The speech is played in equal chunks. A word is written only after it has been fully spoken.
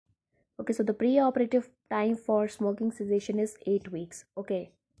Okay, so the pre-operative time for smoking cessation is 8 weeks.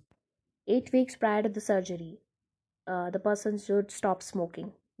 Okay, 8 weeks prior to the surgery, the person should stop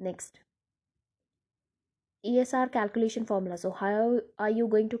smoking. Next, ESR calculation formula. So how are you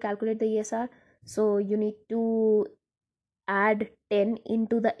going to calculate the ESR? So you need to add 10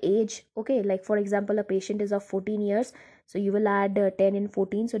 into the age. Okay, like for example, a patient is of 14 years, so you will add 10 in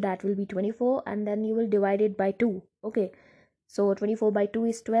 14, so that will be 24, and then you will divide it by 2. Okay, so 24 by 2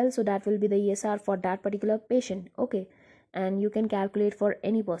 is 12, so that will be the ESR for that particular patient. Okay, and you can calculate for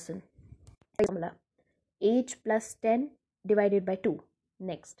any person. Formula: age plus 10 divided by 2.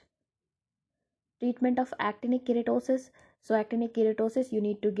 Next, treatment of actinic keratosis. So actinic keratosis, you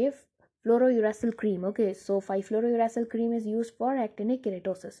need to give fluorouracil cream. Okay, so 5-fluorouracil cream is used for actinic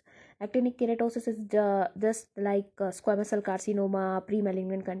keratosis. Actinic keratosis is just like squamous cell carcinoma,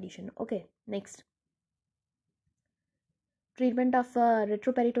 pre-malignant condition. Okay, next, treatment of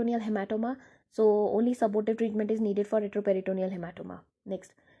retroperitoneal hematoma. So only supportive treatment is needed for retroperitoneal hematoma.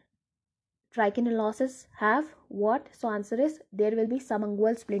 Next, trichinosis have what? So answer is there will be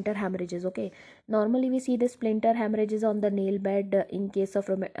subungual splinter hemorrhages. Okay, normally we see the splinter hemorrhages on the nail bed in case of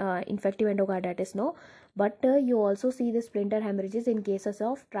infective endocarditis, no, but you also see the splinter hemorrhages in cases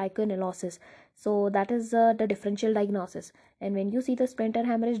of trichinosis. So that is the differential diagnosis. And when you see the splinter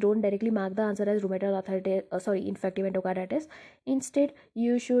hemorrhage, don't directly mark the answer as rheumatoid arthritis, infective endocarditis. Instead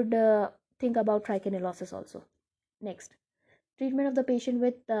you should think about trichinosis also. Next, treatment of the patient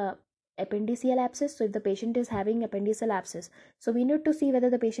with appendiceal abscess. So if the patient is having appendiceal abscess, so we need to see whether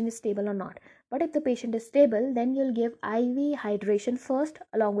the patient is stable or not. But if the patient is stable, then you'll give IV hydration first.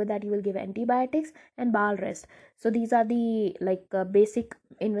 Along with that, you will give antibiotics and bowel rest. So these are the basic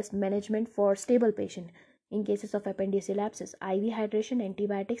invest management for stable patient in cases of appendiceal abscess: IV hydration,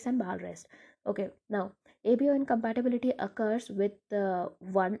 antibiotics, and bowel rest. Okay, now ABO incompatibility occurs with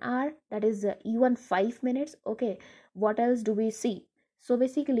 1 hour, that is even 5 minutes. Okay, what else do we see? So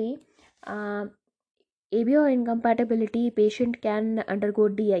basically, uh, ABO incompatibility patient can undergo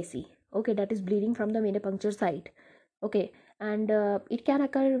DIC. Okay, that is bleeding from the venipuncture site. Okay, and it can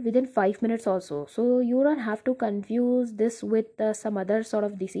occur within 5 minutes also. So you don't have to confuse this with some other sort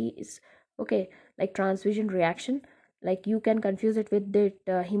of disease. Okay, like transfusion reaction. Like you can confuse it with the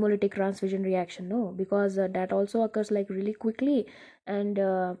hemolytic transfusion reaction. No, because that also occurs like really quickly, and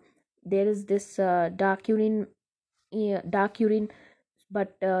there is this dark urine, yeah, dark urine.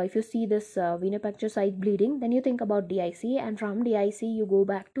 But if you see this venipuncture site bleeding, then you think about DIC, and from DIC you go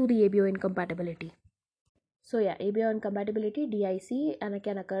back to the ABO incompatibility. So yeah, ABO incompatibility, DIC, and it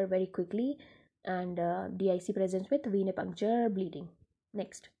can occur very quickly, and DIC presents with venipuncture bleeding.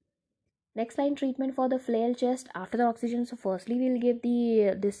 Next line treatment for the flail chest after the oxygen. So firstly we'll give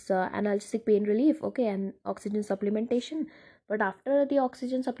the this analgesic pain relief, okay, and oxygen supplementation. But after the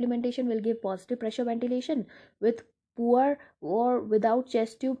oxygen supplementation, we'll give positive pressure ventilation with poor or without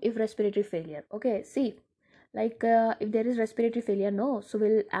chest tube if respiratory failure. Okay, see, like if there is respiratory failure, no, so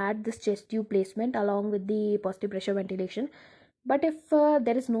we'll add this chest tube placement along with the positive pressure ventilation. But if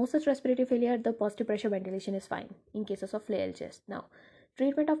there is no such respiratory failure, the positive pressure ventilation is fine in cases of flail chest. Now,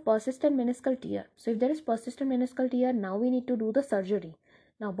 treatment of persistent meniscal tear. So if there is persistent meniscal tear, now we need to do the surgery.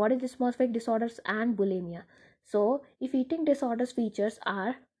 Now, body dysmorphic disorders and bulimia. So if eating disorders features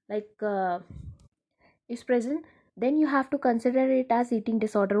are like is present, then you have to consider it as eating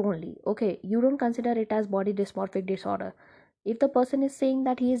disorder only. Okay, you don't consider it as body dysmorphic disorder. If the person is saying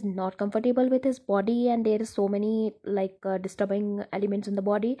that he is not comfortable with his body and there is so many disturbing elements in the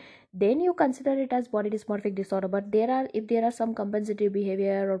body, then you consider it as body dysmorphic disorder. But there are, if there are some compensative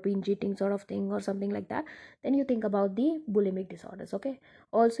behavior or binge eating sort of thing or something like that, then you think about the bulimic disorders. Okay,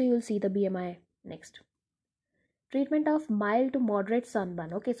 also you will see the BMI. Next, treatment of mild to moderate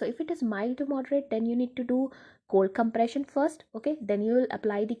sunburn. Okay, so if it is mild to moderate, then you need to do cold compression first. Okay, then you will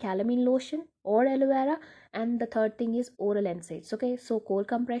apply the calamine lotion or aloe vera, and the third thing is oral NSAIDs. Okay, so cold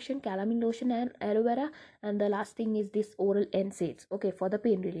compression, calamine lotion, and aloe vera, and the last thing is this oral NSAIDs. Okay, for the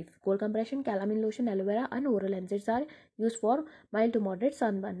pain relief, cold compression, calamine lotion, aloe vera, and oral NSAIDs are used for mild to moderate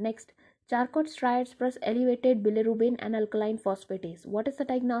sunburn. Next, Charcot striates plus elevated bilirubin and alkaline phosphatase. What is the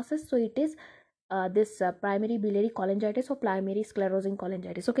diagnosis? So it is this primary biliary cholangitis or primary sclerosing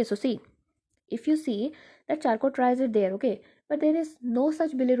cholangitis. Okay, so see, if you see that Charcot trials are there, okay, but there is no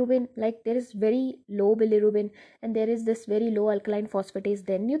such bilirubin, like there is very low bilirubin and there is this very low alkaline phosphatase,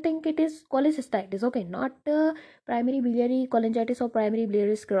 then you think it is cholecystitis. Okay, not primary biliary cholangitis or primary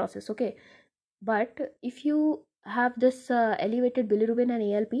biliary sclerosis. Okay, but if you have this elevated bilirubin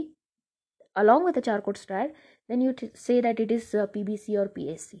and ALP along with the Charcot striate, then you say that it is PBC or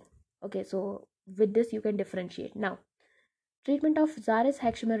PSC. Okay, so with this you can differentiate. Now, Treatment of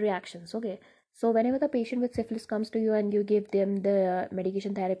Zaris-Hexamer reactions. Okay, so whenever the patient with syphilis comes to you and you give them the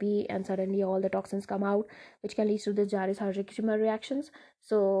medication therapy and suddenly all the toxins come out, which can lead to the Zaris-Hexamer reactions.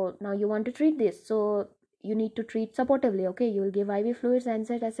 So now you want to treat this. So you need to treat supportively. Okay, you will give IV fluids,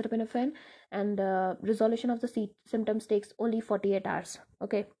 NSAID, acetaminophen, and resolution of the symptoms takes only 48 hours.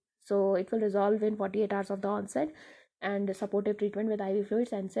 Okay, so it will resolve in 48 hours of the onset, and supportive treatment with IV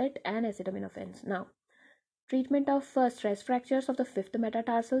fluids, NSAID, and acetaminophen. Now, treatment of stress fractures of the fifth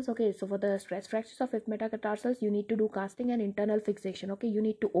metatarsals. Okay, so for the stress fractures of fifth metatarsals, you need to do casting and internal fixation. Okay, you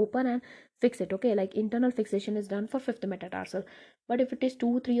need to open and fix it. Okay, like internal fixation is done for fifth metatarsal, but if it is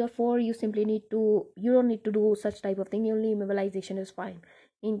 2, 3, or 4, you simply need to, you don't need to do such type of thing. Only immobilization is fine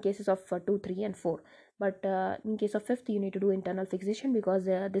in cases of 2, 3, and 4. But in case of fifth, you need to do internal fixation because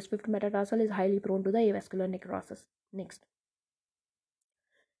this fifth metatarsal is highly prone to the avascular necrosis. Next,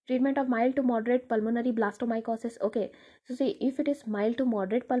 treatment of mild to moderate pulmonary blastomycosis. Okay, so see, if it is mild to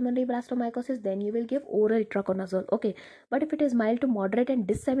moderate pulmonary blastomycosis, then you will give oral itraconazole. Okay, but if it is mild to moderate and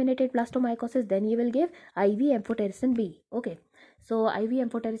disseminated blastomycosis, then you will give IV amphotericin B. Okay, so IV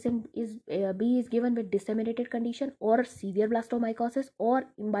amphotericin is B is given with disseminated condition or severe blastomycosis or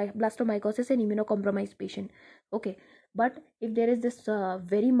blastomycosis in immunocompromised patient. Okay, but if there is this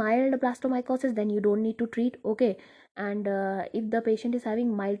very mild blastomycosis, then you don't need to treat. Okay, and if the patient is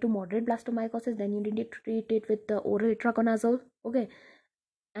having mild to moderate blastomycosis, then you need to treat it with the oral itraconazole. Okay,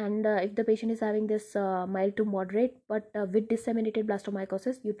 and if the patient is having this mild to moderate but with disseminated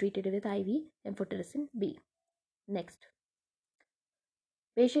blastomycosis, you treat it with IV amphotericin B. Next,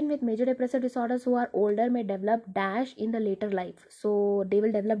 patient with major depressive disorders who are older may develop dash in the later life, so they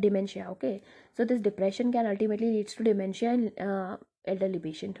will develop dementia. Okay, so this depression can ultimately leads to dementia in elderly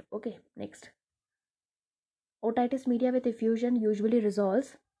patient. Okay, next, otitis media with effusion usually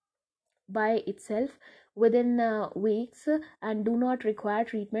resolves by itself within weeks and do not require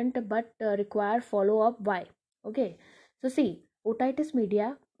treatment but require follow up. Why? Okay, so see, otitis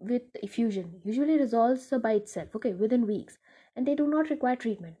media with effusion usually resolves by itself, okay, within weeks, and they do not require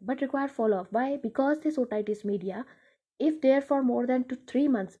treatment but require follow up. Why? Because this otitis media, if there for more than 3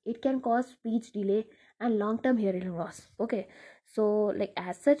 months, it can cause speech delay and long term hearing loss. Okay, so like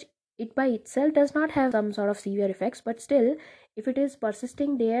as such, it by itself does not have some sort of severe effects, but still, if it is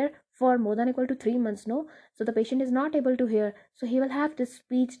persisting there for more than equal to 3 months, no, so the patient is not able to hear, so he will have this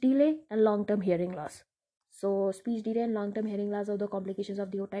speech delay and long term hearing loss. So speech delay and long term hearing loss are the complications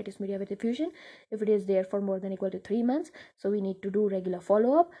of the otitis media with effusion if it is there for more than equal to 3 months. So we need to do regular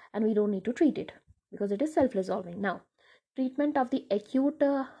follow up and we don't need to treat it because it is self resolving. Now, treatment of the acute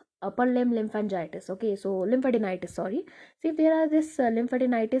upper limb lymphangitis. Okay, so lymphadenitis, sorry. So if there are this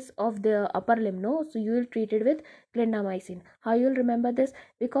lymphadenitis of the upper limb, no, so you will treat it with clindamycin. How you will remember this?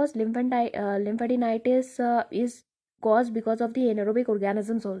 Because lymphadenitis is caused because of the anaerobic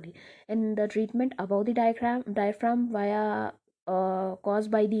organisms only, and the treatment above the diaphragm via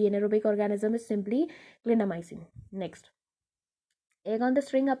caused by the anaerobic organism is simply clindamycin. Next, egg on the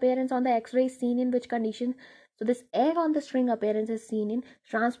string appearance on the x-ray is seen in which condition? So this egg on the string appearance is seen in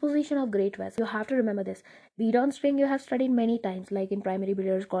transposition of great vessels. You have to remember this. Bead on string you have studied many times, like in primary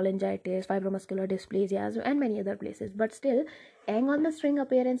biliary cholangitis, fibromuscular dysplasias, and many other places. But still, egg on the string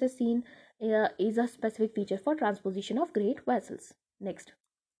appearance is seen is a specific feature for transposition of great vessels. Next,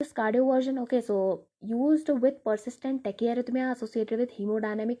 this cardioversion, okay, so used with persistent tachyarrhythmia associated with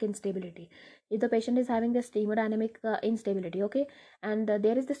hemodynamic instability. If the patient is having this hemodynamic instability, okay, and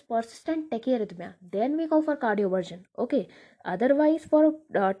there is this persistent tachyarrhythmia, then we go for cardioversion. Okay, otherwise for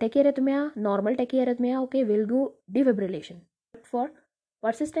tachyarrhythmia, normal tachyarrhythmia, okay, we'll do defibrillation. But for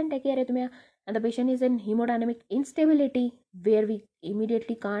persistent tachyarrhythmia and the patient is in hemodynamic instability where we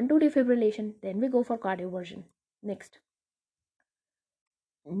immediately can't do defibrillation, then we go for cardioversion. Next,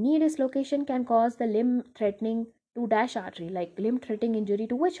 knee dislocation can cause the limb threatening to dash artery, like limb threatening injury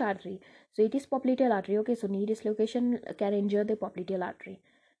to which artery? So it is popliteal artery. Okay, so knee dislocation can injure the popliteal artery.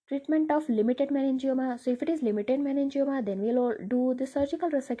 Treatment of limited meningioma. So if it is limited meningioma, then we'll do the surgical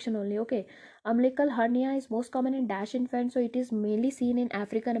resection only. Okay, umbilical hernia is most common in dash infants, so it is mainly seen in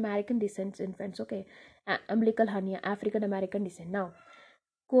African American descent infants. Okay, umbilical hernia, African American descent. Now,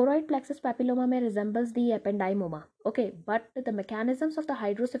 choroid plexus papilloma may resembles the ependymoma. Okay, but the mechanisms of the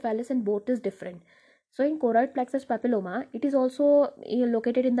hydrocephalus in both is different. So in choroid plexus papilloma, it is also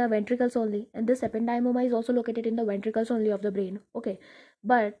located in the ventricles only, and this ependymoma is also located in the ventricles only of the brain. Okay,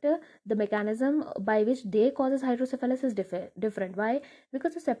 but the mechanism by which they causes hydrocephalus is different. Why?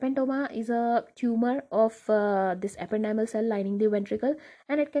 Because this ependymoma is a tumor of this ependymal cell lining the ventricle,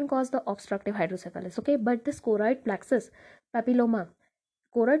 and it can cause the obstructive hydrocephalus. Okay, but this choroid plexus papilloma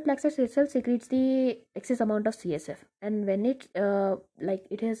choroid plexus itself secretes the excess amount of CSF, and when it like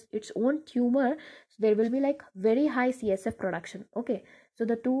it has its own tumor, so there will be like very high CSF production. Okay, so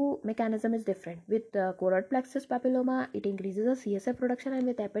the two mechanism is different. With choroid plexus papilloma, it increases the CSF production, and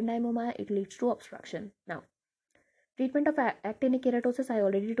with ependymoma, it leads to obstruction. Now, treatment of actinic keratosis, I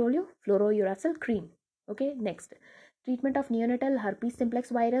already told you, fluorouracil cream. Okay, next. Treatment of neonatal herpes simplex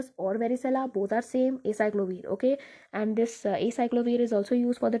virus or varicella, both are same, acyclovir. Okay, and this acyclovir is also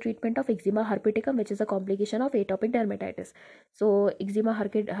used for the treatment of eczema herpeticum, which is a complication of atopic dermatitis. So, eczema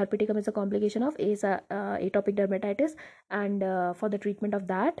herpeticum is a complication of atopic dermatitis, and for the treatment of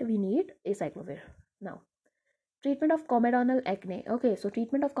that, we need acyclovir. Now, treatment of comedonal acne. Okay, so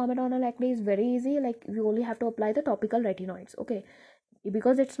treatment of comedonal acne is very easy. Like, we only have to apply the topical retinoids. Okay,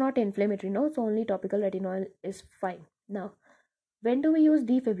 because it's not inflammatory, no, so only topical retinol is fine. Now, when do we use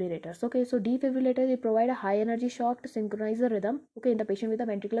defibrillators? Okay, so defibrillators, they provide a high energy shock to synchronize the rhythm, okay, in the patient with a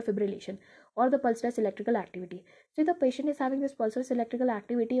ventricular fibrillation or the pulseless electrical activity. So if the patient is having this pulseless electrical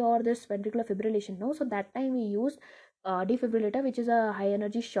activity or this ventricular fibrillation, no, so that time we used defibrillator, which is a high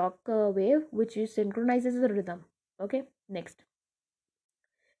energy shock wave which synchronizes the rhythm. Okay, next.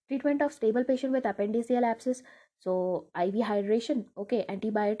 Treatment of stable patient with appendiceal abscess. So IV hydration, okay,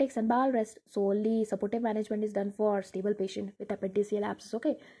 antibiotics and bowel rest. So only supportive management is done for stable patient with appendiceal abscess.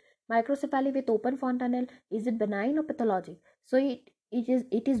 Okay, microcephaly with open fontanelle, is it benign or pathologic? So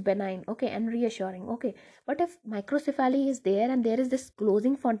it is benign, okay, and reassuring. Okay, but if microcephaly is there and there is this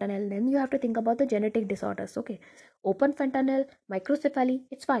closing fontanelle, then you have to think about the genetic disorders. Okay, open fontanelle, microcephaly,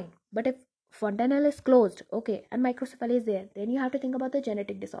 it's fine, but if fontanelle is closed, okay, and microcephaly is there, then you have to think about the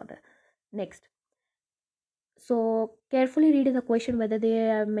genetic disorder. Next, so carefully read in the question whether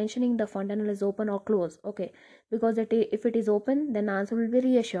they are mentioning the fontanelle is open or closed. Okay, because if it is open, then the answer will be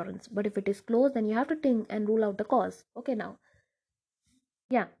reassurance, but if it is closed, then you have to think and rule out the cause. Okay, now,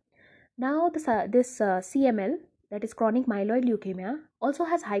 yeah, now this CML, that is chronic myeloid leukemia, also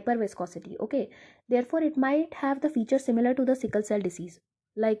has hyperviscosity. Okay, therefore it might have the features similar to the sickle cell disease.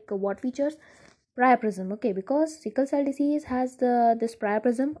 Like what features? Priapism. Okay, because sickle cell disease has this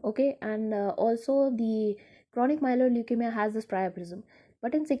priapism. Okay, and also the chronic myeloid leukemia has this priapism.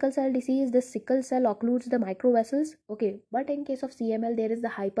 But in sickle cell disease, the sickle cell occludes the microvessels. Okay, but in case of CML, there is the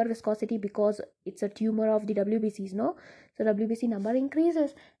hyperviscosity because it's a tumor of the WBCs. No, so WBC number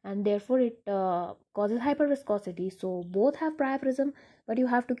increases, and therefore it causes hyperviscosity. So both have priapism, but you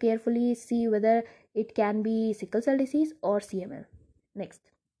have to carefully see whether it can be sickle cell disease or CML. Next.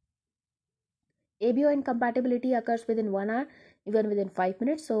 ABO incompatibility occurs within 1 hour, even within 5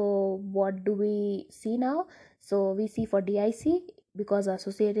 minutes. So, what do we see now? So, we see for DIC because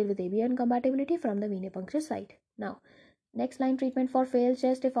associated with ABO incompatibility from the venipuncture site. Now, next line treatment for failed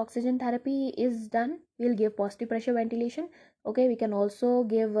chest. If oxygen therapy is done, we'll give positive pressure ventilation. Okay, we can also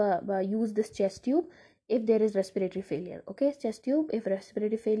give use this chest tube if there is respiratory failure. Okay, chest tube if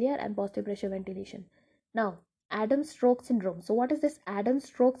respiratory failure and positive pressure ventilation. Now, Adams-Stroke syndrome. So, what is this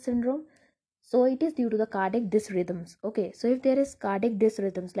Adams-Stroke syndrome? So it is due to the cardiac dysrhythms. Okay, so if there is cardiac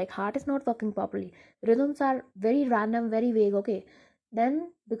dysrhythms, like heart is not working properly, rhythms are very random, very vague. Okay,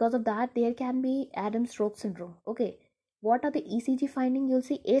 then because of that, there can be Adams-Stroke syndrome. Okay, what are the ECG finding? You'll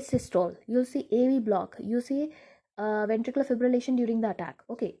see asystole, you'll see AV block, you see ventricular fibrillation during the attack.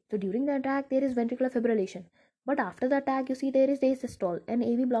 Okay, so during the attack there is ventricular fibrillation, but after the attack you see there is asystole and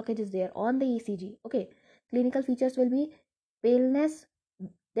AV blockage is there on the ECG. Okay, clinical features will be paleness,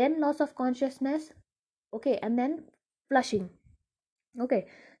 then loss of consciousness, okay, and then flushing. Okay,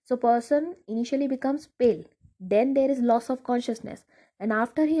 so person initially becomes pale, then there is loss of consciousness, and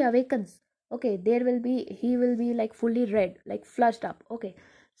after he awakens, okay, he will be like fully red, like flushed up. Okay,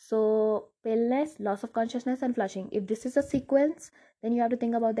 so paleness, loss of consciousness, and flushing. If this is a sequence, then you have to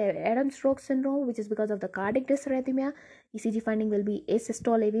think about the Adams-Stroke syndrome, which is because of the cardiac dysrhythmia. ECG finding will be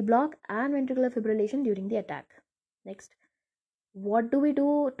asystole, AV block, and ventricular fibrillation during the attack. Next, what do we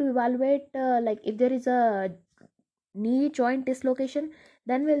do to evaluate like if there is a knee joint dislocation?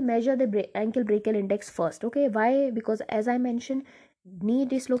 Then we'll measure the ankle brachial index first. Okay, why? Because as I mentioned, knee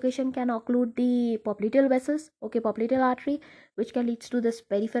dislocation can occlude the popliteal vessels, okay, popliteal artery, which can lead to this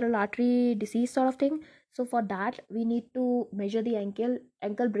peripheral artery disease sort of thing. So for that we need to measure the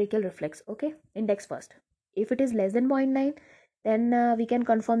ankle brachial reflex, okay, index first. If it is less than 0.9, then we can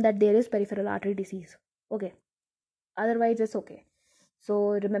confirm that there is peripheral artery disease. Okay, otherwise it's okay.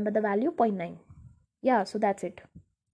 So remember the value 0.9. Yeah, so that's it.